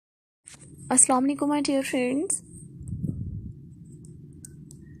Assalamu alaikum my dear friends.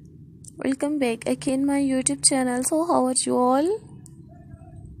 Welcome back again my YouTube channel. So how are you all?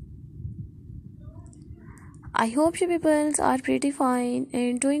 I hope you people are pretty fine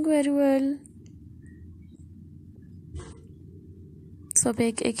and doing very well. So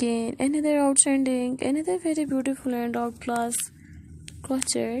back again, another outstanding, another very beautiful and outclass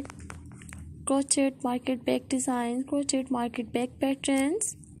crochet market bag designs, crochet market bag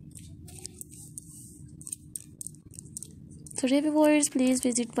patterns. So viewers, please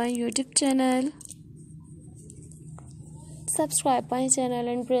visit my YouTube channel, subscribe my channel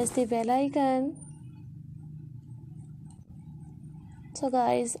and press the bell icon. So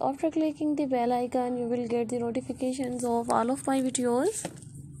guys, after clicking the bell icon, you will get the notifications of all of my videos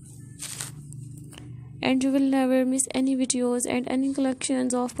and you will never miss any videos and any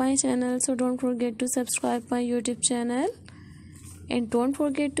collections of my channel. So don't forget to subscribe my YouTube channel and don't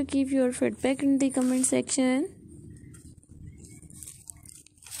forget to keep your feedback in the comment section.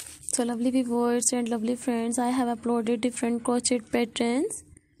 So lovely viewers and lovely friends, I have uploaded different crochet patterns,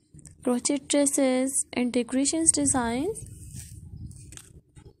 crochet dresses and decorations designs.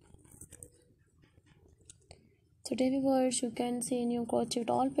 Today viewers, you can see new crochet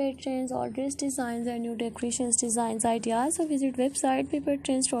all patterns, all dress designs and new decorations designs ideas. So visit website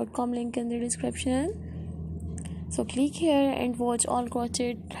papertrends.com, link in the description. So click here and watch all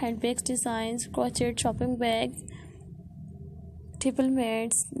crochet handbags designs, crochet shopping bags, table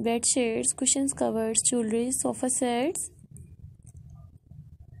mats, bed sheets, cushions, covers, jewelry, sofa sets,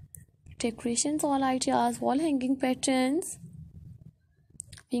 decorations all ideas, wall hanging patterns,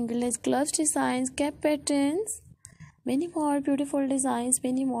 fingerless gloves designs, cap patterns, many more beautiful designs,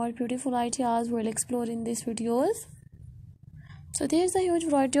 many more beautiful ideas we'll explore in these videos. So there's a huge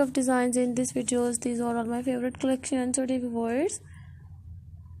variety of designs in these videos. These are all my favorite collections. So viewers,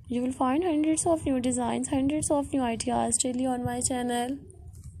 you will find hundreds of new designs, hundreds of new ideas daily on my channel.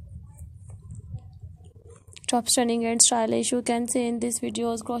 Top stunning and stylish, you can see in these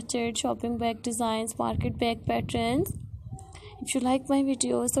videos, crochet shopping bag designs, market bag patterns. If you like my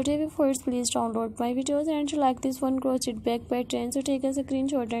videos, so first please download my videos, and if you like this one crochet bag pattern, so take a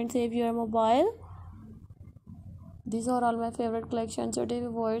screenshot and save your mobile. These are all my favorite collections. So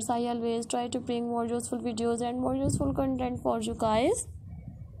viewers, I always try to bring more useful videos and more useful content for you guys.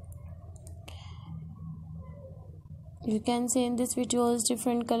 You can see in these videos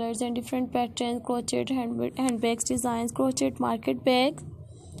different colors and different patterns, crochet handbags designs, crochet market bags.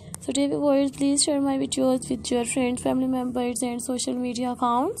 So viewers, please share my videos with your friends, family members and social media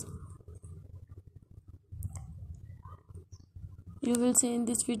accounts. You will see in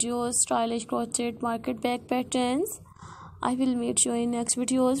these videos stylish crochet market bag patterns. I will meet you in next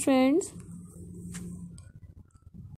videos, friends.